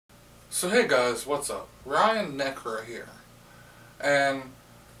So hey guys, what's up? Ryan Necra here. And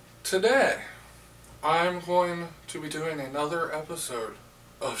today, I'm going to be doing another episode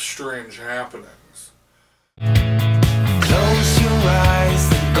of Strange Happenings. Close your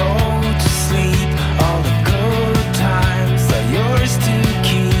eyes and go to sleep. All the good times are yours to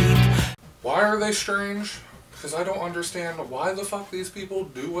keep. Why are they strange? Because I don't understand why the fuck these people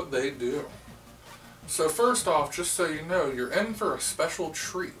do what they do. So first off, just so you know, you're in for a special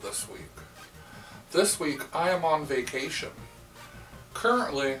treat this week. This week, I am on vacation.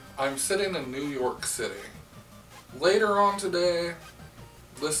 Currently, I'm sitting in New York City. Later on today,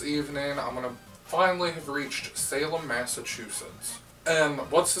 this evening, I'm going to finally have reached Salem, Massachusetts. And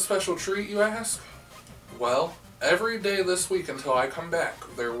what's the special treat, you ask? Well, every day this week until I come back,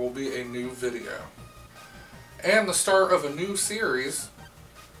 there will be a new video. And the start of a new series.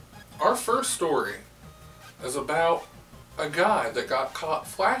 Our first story is about a guy that got caught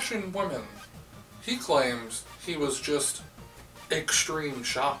flashing women. He claims he was just extreme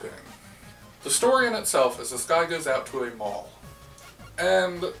shopping. The story in itself is this guy goes out to a mall,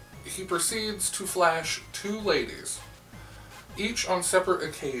 and he proceeds to flash two ladies, each on separate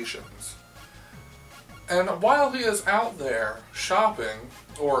occasions. And while he is out there shopping,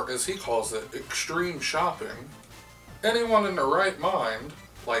 or as he calls it, extreme shopping, anyone in their right mind,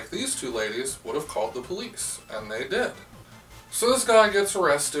 like these two ladies, would have called the police, and they did. So this guy gets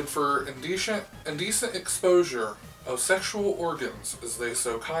arrested for indecent exposure of sexual organs, as they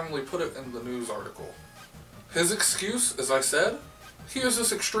so kindly put it in the news article. His excuse, as I said, he is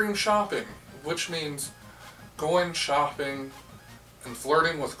this extreme shopping, which means going shopping and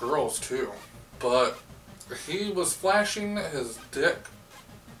flirting with girls too. But he was flashing his dick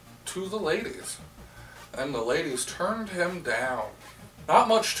to the ladies, and the ladies turned him down. Not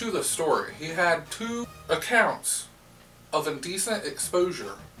much to the story. He had two accounts of indecent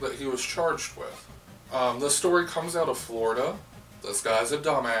exposure that he was charged with. This story comes out of Florida. This guy's a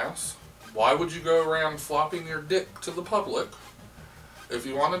dumbass. Why would you go around flopping your dick to the public? If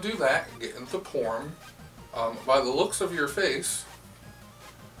you want to do that, get into porn. By the looks of your face,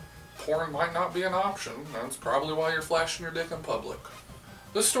 porn might not be an option. That's probably why you're flashing your dick in public.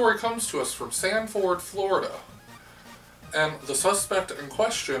 This story comes to us from Sanford, Florida. And the suspect in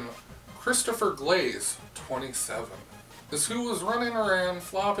question, Christopher Glaze, 27, is who was running around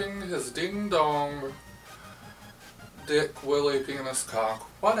flopping his ding-dong, dick, willy, penis, cock,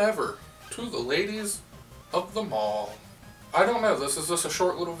 whatever, to the ladies of the mall. I don't know, this is just a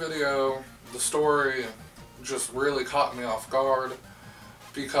short little video. The story just really caught me off guard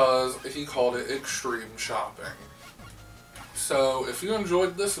because he called it extreme shopping. So if you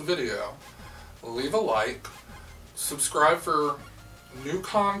enjoyed this video, leave a like, subscribe for new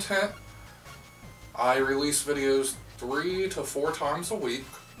content. I release videos 3 to 4 times a week.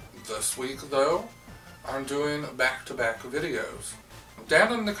 This week, though, I'm doing back-to-back videos.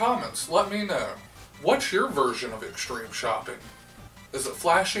 Down in the comments, let me know. What's your version of extreme shopping? Is it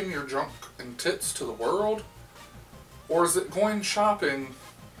flashing your junk and tits to the world? Or is it going shopping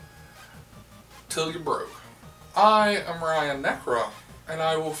till you're broke? I am Ryan Necra, and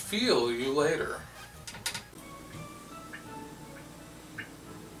I will feel you later.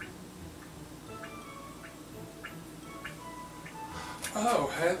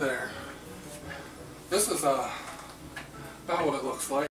 Oh, hey there. This is about what it looks like.